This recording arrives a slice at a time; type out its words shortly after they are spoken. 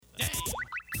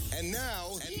And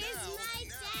now, Here's my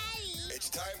daddy. it's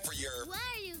time for your Why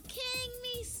are you kidding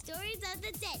me? Stories of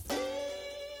the day.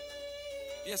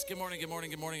 Yes, good morning.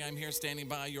 I'm here standing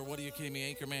by your What Are You Kidding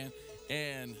Me Anchorman,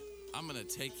 and I'm going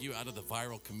to take you out of the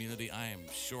viral community. I am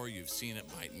sure you've seen it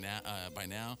by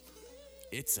now.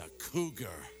 It's a cougar.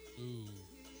 Ooh.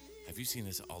 Have you seen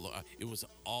this all over? It was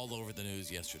all over the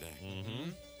news yesterday.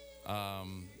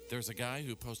 Mm-hmm. There's a guy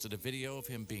who posted a video of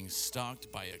him being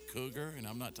stalked by a cougar, and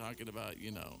I'm not talking about,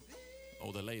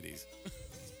 older ladies.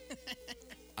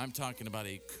 I'm talking about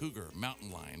a cougar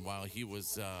mountain lion while he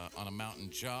was on a mountain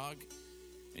jog,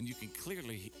 and you can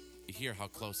clearly hear how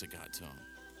close it got to him.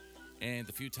 And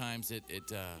the few times it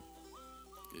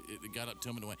got up to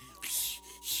him and went,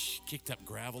 kicked up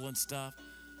gravel and stuff.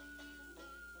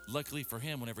 Luckily for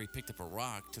him, whenever he picked up a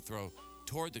rock to throw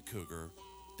toward the cougar,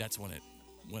 that's when it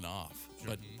went off.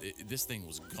 But this thing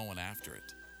was going after it.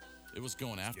 It was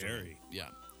going after him. Yeah.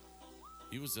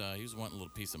 He was wanting a little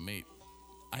piece of meat.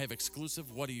 I have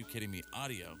exclusive What Are You Kidding Me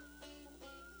audio.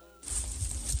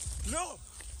 No!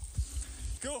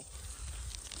 Go!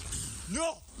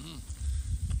 No!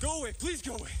 Go away. Please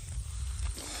go away.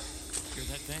 Hear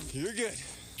that thing? You're good.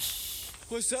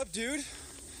 What's up, dude?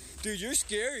 Dude, you're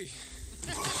scary.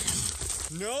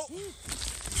 No!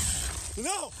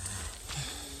 No!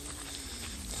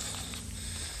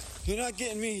 You're not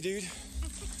getting me, dude.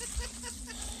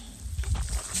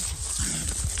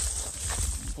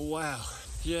 Wow.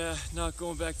 Yeah, not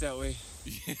going back that way.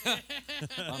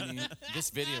 I mean, this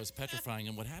video is petrifying.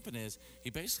 And what happened is he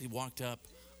basically walked up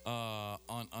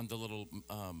on the little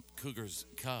cougar's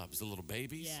cubs, the little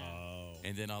babies. Yeah. Oh.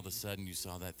 And then all of a sudden you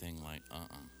saw that thing like,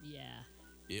 Yeah.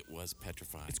 It was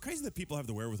petrifying. It's crazy that people have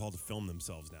the wherewithal to film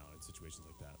themselves now in situations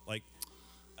like that. Like,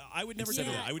 I would never do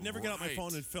Yeah. that. I would never get out my Right.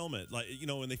 phone and film it. Like,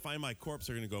 when they find my corpse,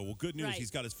 they're going to go, well, good news, Right.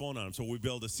 he's got his phone on him. So we'll be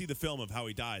able to see the film of how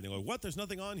he died. And they go, what? There's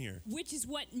nothing on here. Which is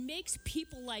what makes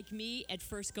people like me at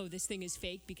first go, this thing is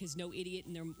fake, because no idiot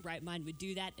in their right mind would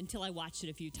do that until I watched it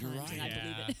a few times right. and I Yeah.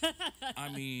 believe it. I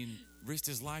mean, risked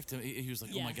his life to. He was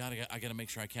like, "Oh my Yeah. God, I got to make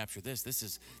sure I capture this. This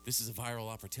is a viral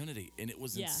opportunity," and it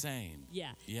was Yeah. insane.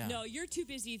 Yeah. Yeah. No, you're too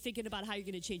busy thinking about how you're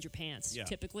going to change your pants, Yeah.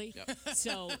 typically. Yep.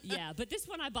 So, yeah. But this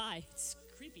one I buy. It's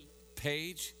creepy.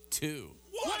 Page 2.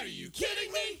 What are you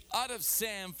kidding me? Out of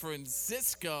San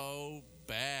Francisco,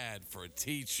 bad for a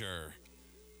teacher.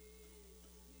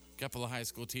 Couple of high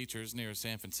school teachers near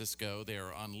San Francisco. They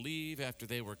are on leave after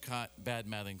they were caught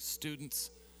bad-mouthing students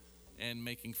and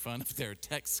making fun of their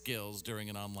tech skills during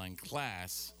an online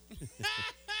class.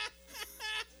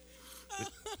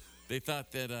 They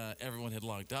thought that everyone had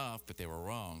logged off, but they were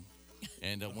wrong.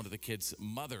 And one of the kids'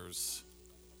 mothers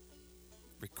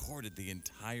recorded the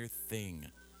entire thing.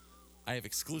 I have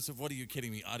exclusive What Are You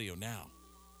Kidding Me audio now.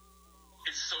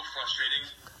 It's so frustrating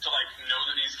to know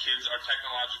that these kids are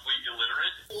technologically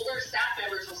illiterate. Older staff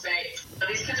members will say,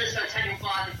 these kids are so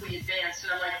technologically advanced,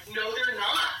 and I'm like, no, they're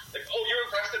not. Oh, you're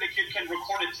impressed that a kid can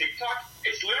record a TikTok?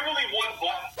 It's literally one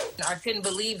button. I couldn't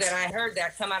believe that I heard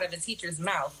that come out of a teacher's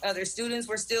mouth. Other students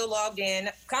were still logged in,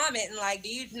 commenting like, do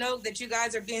you know that you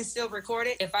guys are being still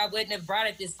recorded? If I wouldn't have brought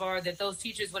it this far, that those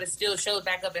teachers would have still showed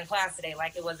back up in class today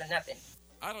like it wasn't nothing.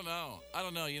 I don't know.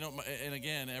 And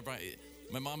again, everybody,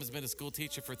 my mom has been a school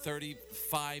teacher for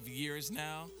 35 years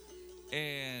now,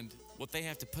 and what they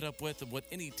have to put up with and what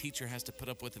any teacher has to put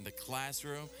up with in the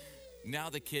classroom,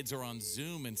 now the kids are on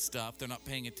Zoom and stuff. They're not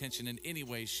paying attention in any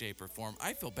way, shape, or form.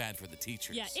 I feel bad for the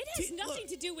teachers. Yeah, it has nothing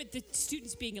to do with the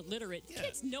students being illiterate.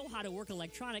 Kids know how to work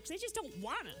electronics. They just don't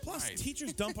want to. Plus, Right.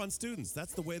 teachers dump on students.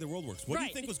 That's the way the world works. What do you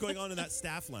Right. think was going on in that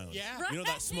staff lounge? Yeah. You know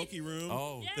that smoky room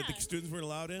Oh. that the Yeah. students weren't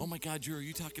allowed in? Oh my God, Drew, are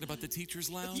you talking about the teachers'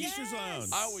 lounge? The teachers'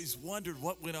 lounge. I always wondered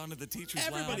what went on in the teachers'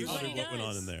 Everybody lounge. wondered what went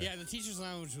on in there. Yeah, the teacher's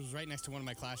lounge was right next to one of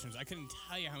my classrooms. I couldn't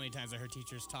tell you how many times I heard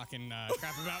teachers talking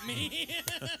crap about me.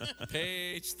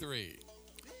 Page 3.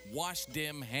 Wash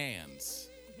dim hands.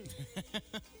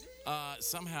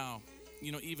 Somehow,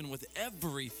 even with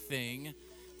everything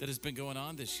that has been going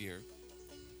on this year,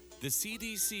 the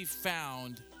CDC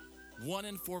found 1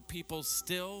 in 4 people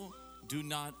still do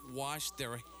not wash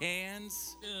their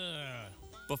hands Ugh.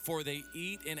 before they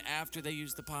eat and after they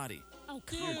use the potty. Oh,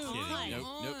 come kidding.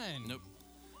 on. Nope.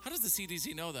 How does the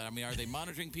CDC know that? I mean, are they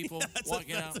monitoring people That's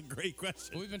walking a out? great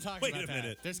question. We've been talking Wait about a that.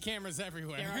 minute. There's cameras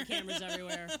everywhere. There are cameras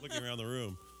everywhere. Looking around the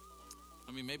room.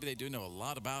 I mean, maybe they do know a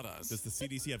lot about us. Does the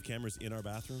CDC have cameras in our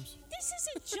bathrooms? This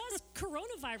isn't just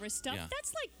coronavirus stuff. Yeah.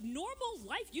 That's like normal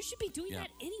life. You should be doing Yeah.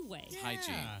 that anyway.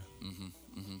 Hygiene.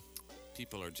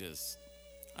 People are just.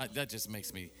 That just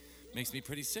makes me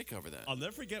pretty sick over that. I'll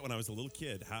never forget when I was a little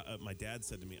kid, how my dad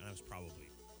said to me, I was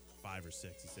probably 5 or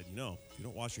 6, he said, if you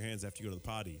don't wash your hands after you go to the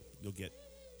potty, you'll get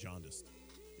jaundiced.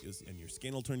 and your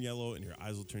skin will turn yellow, and your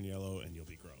eyes will turn yellow, and you'll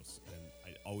be gross. And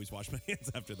I always wash my hands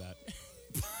after that.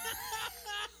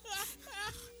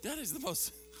 That is the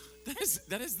most.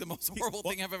 That is the most horrible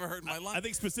thing I've ever heard in my life. I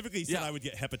think specifically he said I would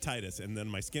get hepatitis, and then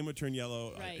my skin would turn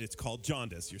yellow. Right. It's called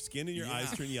jaundice. Your skin and your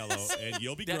eyes turn yellow, and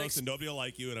you'll be gross, and nobody will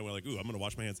like you. And I went like, ooh, I'm going to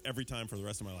wash my hands every time for the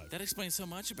rest of my life. That explains so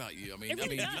much about you. I mean, It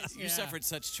really does. you suffered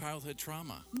such childhood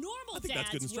trauma. Normal think that's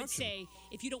good dads would instruction. say,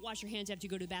 if you don't wash your hands after you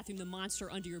go to the bathroom, the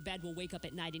monster under your bed will wake up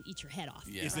at night and eat your head off.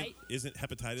 Yeah. Right? Isn't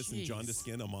hepatitis and jaundice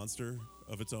skin a monster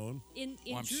of its own? In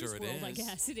I'm Drew's sure it world, is. I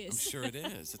guess it is. I'm sure it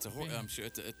is. It's a I'm sure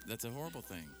that's a horrible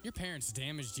thing. Your parents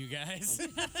damaged you guys.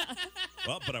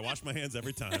 Well, but I wash my hands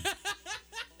every time.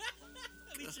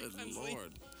 Good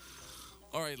Lord.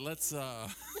 All right, let's. You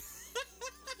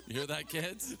hear that,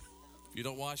 kids? If you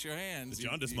don't wash your hands, The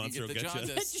jaundice you can monster get the will get you.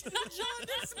 jaundice.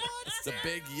 It's a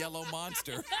big yellow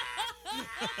monster.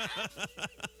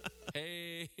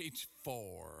 Page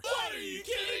 4. What are you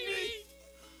kidding me?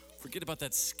 Forget about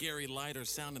that scary light or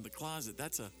sound in the closet.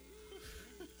 That's a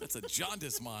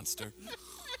jaundice monster.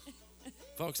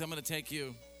 Folks, I'm going to take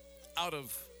you out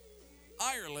of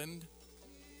Ireland.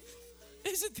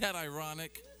 Isn't that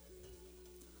ironic?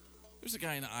 There's a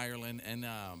guy in Ireland, and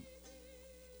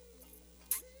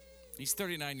he's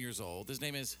 39 years old. His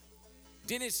name is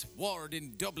Dennis Ward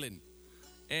in Dublin.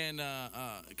 And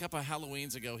a couple of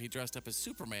Halloweens ago, he dressed up as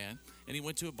Superman, and he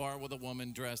went to a bar with a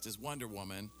woman dressed as Wonder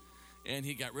Woman. And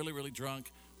he got really, really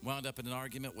drunk, wound up in an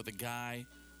argument with a guy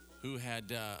who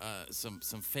had some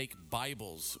fake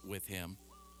Bibles with him.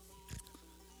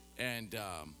 And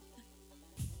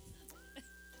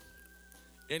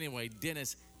anyway,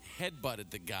 Dennis headbutted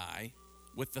the guy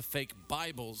with the fake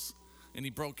Bibles, and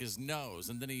he broke his nose.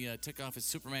 And then he took off his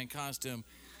Superman costume.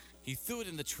 He threw it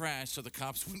in the trash so the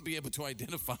cops wouldn't be able to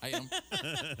identify him.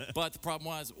 But the problem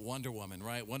was Wonder Woman,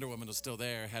 right? Wonder Woman was still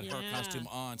there, had her costume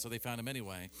on, so they found him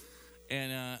anyway.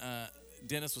 And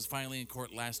Dennis was finally in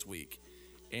court last week,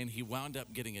 and he wound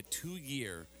up getting a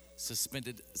 2-year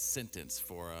suspended sentence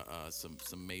for some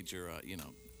major,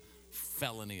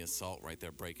 felony assault right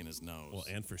there, breaking his nose. Well,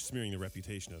 and for smearing the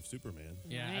reputation of Superman.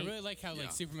 Yeah, I Right. really like how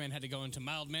Superman had to go into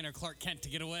mild-mannered Clark Kent to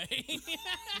get away.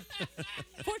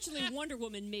 Fortunately, Wonder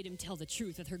Woman made him tell the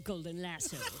truth with her golden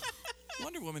lasso.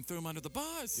 Wonder Woman threw him under the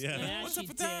bus. Yeah. Yeah, What's she up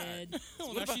with did. that? Well,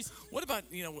 What now about, what about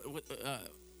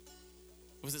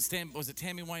was it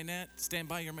Tammy Wynette? Stand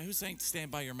by your man. Who sang "Stand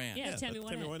by Your Man"? Yeah, Tammy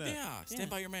Tammy Wynette. Wynette. Yeah, stand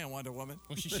by your man, Wonder Woman.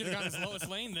 Well, she should have gone as Lois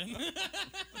Lane then.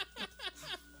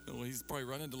 Well, he's probably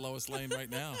running to Lois Lane right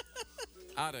now.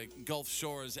 Out of Gulf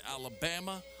Shores,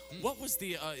 Alabama. What was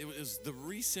the? It was the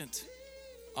recent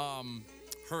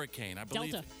hurricane, I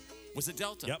believe. Delta. Was it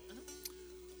Delta? Yep.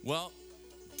 Well,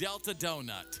 Delta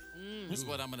Donut is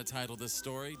what I'm going to title this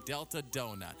story. Delta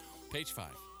Donut. Page 5.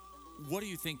 What do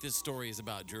you think this story is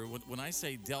about, Drew? When I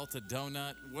say Delta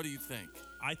Donut, what do you think?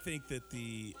 I think that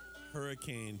the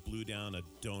hurricane blew down a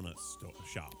donut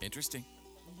shop, Interesting.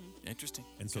 Interesting.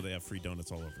 and so they have free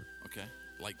donuts all over. Okay.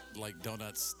 Like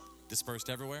donuts dispersed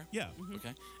everywhere? Yeah.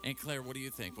 Okay. And Claire, what do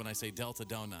you think when I say Delta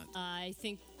Donut? I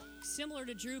think similar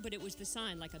to Drew, but it was the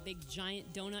sign. Like a big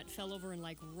giant donut fell over and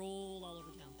rolled all over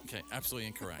town. Okay, absolutely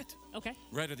incorrect. Okay.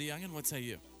 Red or the Youngin, what say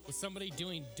you? Was somebody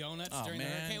doing donuts Oh, during man.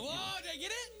 the hurricane? Whoa, did I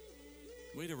get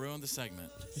it? Way to ruin the segment.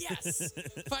 Yes.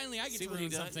 Finally, I get See to what he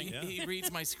ruin does? something. He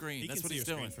reads my screen. He That's can what see he's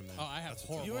your doing. screen from there. Oh, I have That's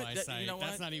horrible You know what? eyesight. You know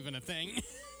That's what? not even a thing.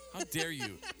 How dare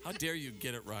you? How dare you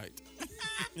get it right?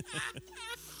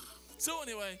 So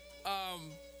anyway,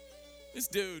 this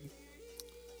dude,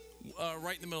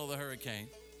 right in the middle of the hurricane,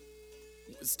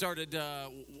 started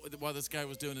while this guy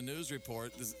was doing a news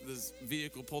report. This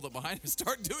vehicle pulled up behind him and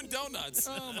started doing donuts.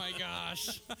 Oh my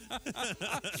gosh.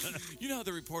 You know how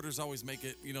the reporters always make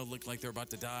it, look like they're about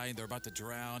to die and they're about to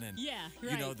drown, and Yeah,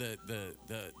 you know right.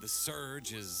 the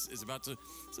surge is about to.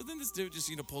 So then this dude just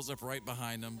pulls up right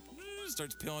behind him,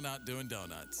 starts peeling out doing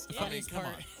donuts. The I mean, funniest come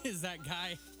part on. is that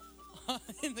guy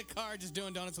in the car just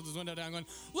doing donuts with his window down going,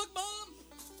 "Look, Mom,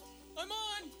 I'm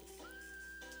on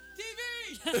TV."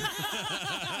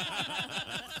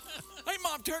 Hey,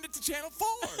 Mom, turn it to Channel 4.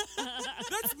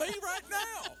 That's me right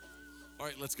now. All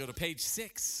right, let's go to page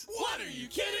 6. What are you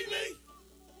kidding me?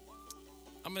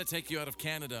 I'm going to take you out of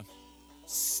Canada.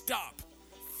 Stop.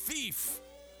 Thief.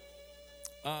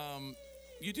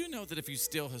 You do know that if you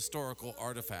steal historical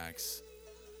artifacts,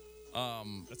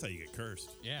 That's how you get cursed.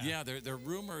 yeah, there are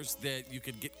rumors that you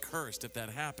could get cursed if that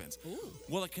happens.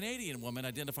 Well, a Canadian woman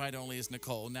identified only as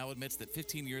Nicole now admits that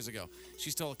 15 years ago, she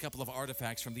stole a couple of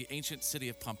artifacts from the ancient city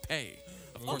of Pompeii.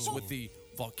 Of course, with the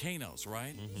volcanoes,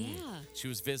 right? Yeah. She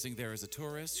was visiting there as a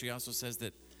tourist. She also says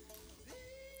that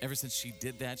Ever since she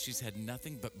did that, she's had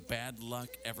nothing but bad luck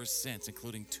ever since,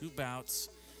 including 2 bouts,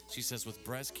 she says, with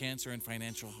breast cancer and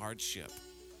financial hardship.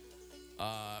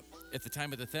 At the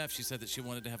time of the theft, she said that she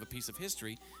wanted to have a piece of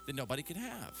history that nobody could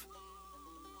have.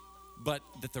 But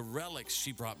that the relics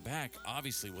she brought back,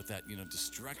 obviously with that,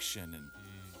 destruction and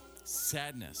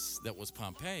sadness that was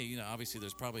Pompeii, obviously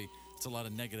it's a lot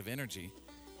of negative energy.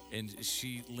 And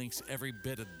she links every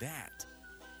bit of that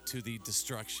to the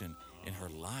destruction in her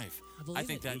life. I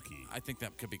think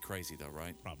that could be crazy, though,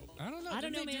 right? Probably. I don't know.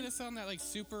 Didn't they do this on that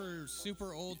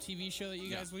super old TV show that you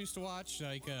guys used to watch?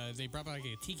 Like they brought back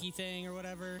a tiki thing or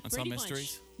whatever. Unsolved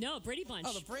Mysteries? No, Brady Bunch.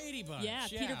 Oh, the Brady Bunch. Yeah,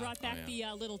 Peter brought back the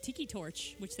little tiki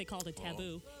torch, which they called a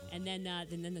taboo, and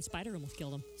then the spider almost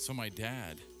killed him. So my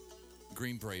dad,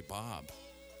 Green Beret Bob,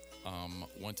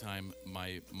 one time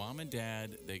my mom and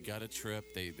dad, they got a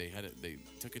trip. They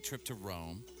took a trip to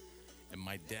Rome. And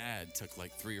my dad took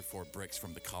like 3 or 4 bricks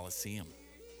from the Colosseum.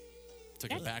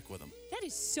 Took it back with him. That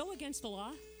is so against the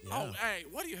law. Yeah. Oh, hey,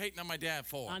 what are you hating on my dad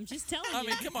for? I'm just telling I you.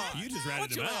 mean, come on. You just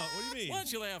ratted him out. What do you mean? Why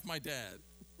don't you lay off my dad?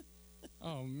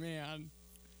 Oh, man.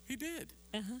 He did.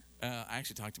 Uh-huh. I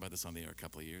actually talked about this on the air a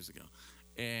couple of years ago.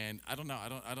 And I don't know.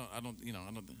 I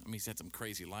mean, he's had some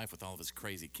crazy life with all of his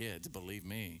crazy kids, believe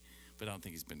me. But I don't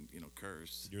think he's been,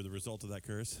 cursed. You're the result of that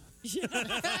curse?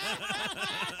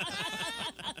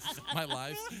 My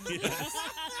life? Yes.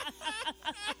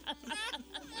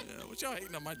 Yeah, what y'all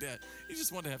hating on my dad? He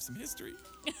just wanted to have some history.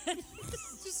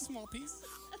 It's just a small piece.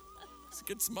 He's a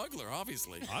good smuggler,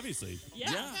 obviously. Obviously.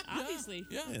 Yeah, obviously.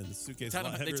 Yeah. And the suitcase They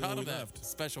heavier taught than him we that. left.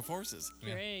 Special forces.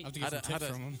 Great. I'll have to get some tips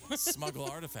from him. Smuggle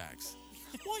artifacts.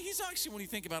 Well, he's actually, when you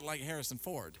think about it, like Harrison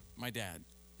Ford, my dad.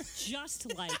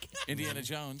 Just like Indiana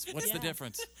Jones. What's the Yeah.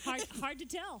 difference? hard to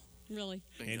tell, really.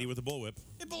 Andy with a bullwhip.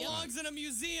 It belongs in a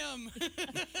museum.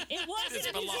 It was This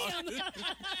in a museum.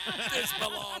 This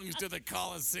belongs to the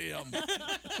Colosseum.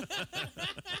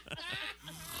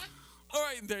 All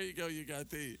right, and there you go. You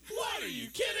got the What? Are you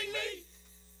kidding me?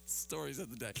 stories of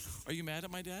the day. Are you mad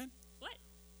at my dad? What?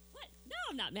 No,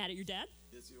 I'm not mad at your dad.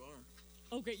 Yes, you are.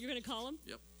 Oh, great. You're going to call him?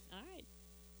 Yep. All right.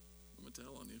 I'm going to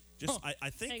tell on you. Just, I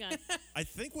think. Hang on. I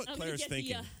think what I'm Claire's going to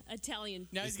thinking. get the Italian.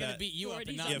 Now he's going to that beat you up and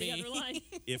authorities not on the me. other line.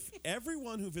 If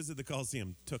everyone who visited the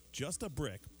Coliseum took just a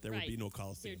brick, there would Right. be no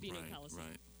Coliseum. There'd be no Right, Coliseum.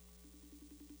 right.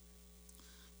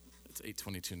 It's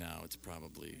 8:22 now. It's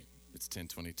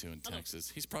 10:22 in Texas.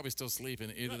 He's probably still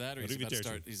sleeping. Either that or he's about to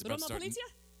start. Roma polizia?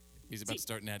 He's about to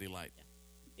start Natty Light.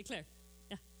 È Claire.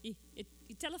 Yeah.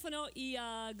 Il telefono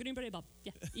Green Beret Bob.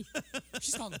 Yeah.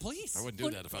 She's calling the police. I wouldn't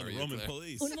do that if I were you. Roman Claire.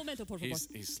 police. Un momento, por favor.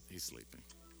 He's sleeping.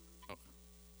 Oh.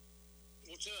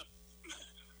 What's up?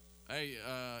 Hey,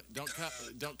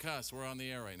 don't cuss. We're on the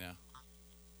air right now.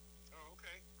 Oh,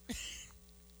 okay.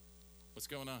 What's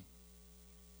going on?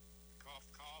 Cough,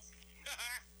 cough.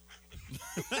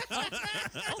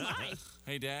 Oh, my.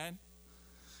 Hey, Dad.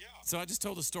 Yeah. So I just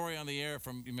told a story on the air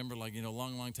from, you remember, like,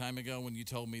 long time ago when you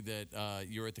told me that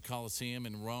you were at the Colosseum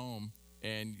in Rome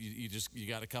and you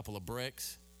got a couple of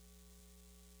bricks.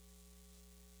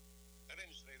 I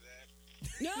didn't say that.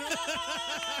 No!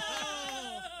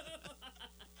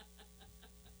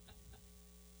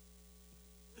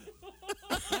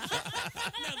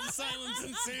 Now the silence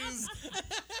ensues.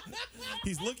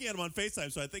 He's looking at him on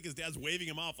FaceTime, so I think his dad's waving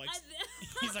him off. Like,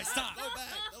 He's like, stop. go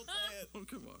back. Don't say it. Oh,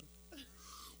 come on.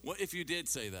 What if you did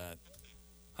say that?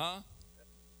 Huh?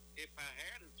 If I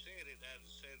hadn't said it, I'd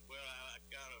have said, well, I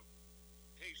got a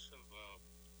piece of the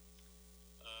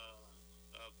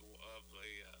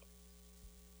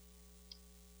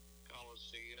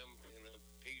Colosseum and a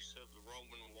piece of the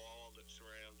Roman wall that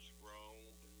surrounds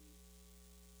Rome,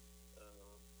 and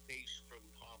a piece from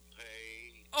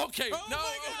Pompeii. Okay, no.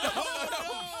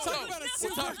 Talk about a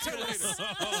We'll talk to you later.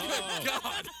 Good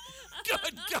God.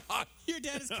 Good God. Your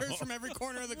dad is cursed from every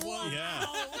corner of the globe. Yeah.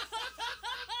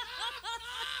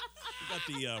 We got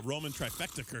the Roman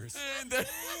trifecta curse. And, Wow.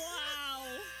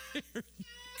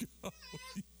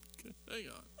 hang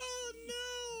on. Oh, no.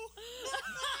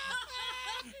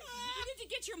 You need to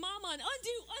get your mom on.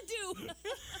 Undo.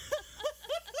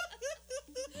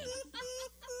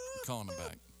 Calling him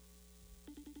back.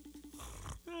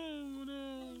 Oh,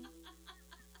 no.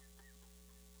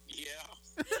 Yeah.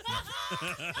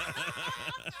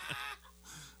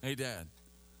 Hey, Dad.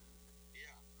 Yeah.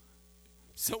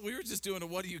 So we were just doing a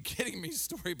 "What are you kidding me"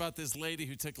 story about this lady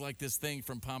who took like this thing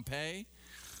from Pompeii,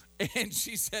 and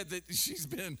she said that she's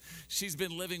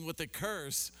been living with the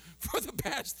curse for the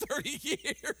past 30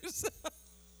 years.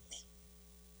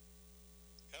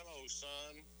 Hello,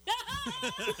 son.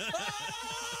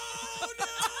 Oh, no.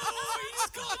 He just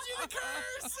called you the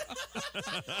curse.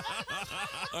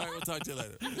 All right, we'll talk to you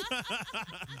later.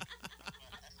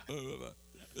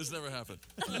 This never happened.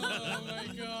 Oh my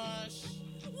gosh.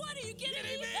 What are you kidding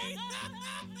me?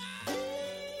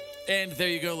 And there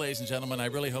you go, ladies and gentlemen. I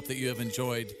really hope that you have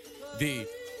enjoyed the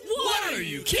What Are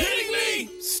You Kidding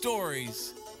Me?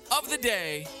 Stories of the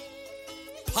Day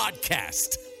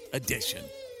podcast edition.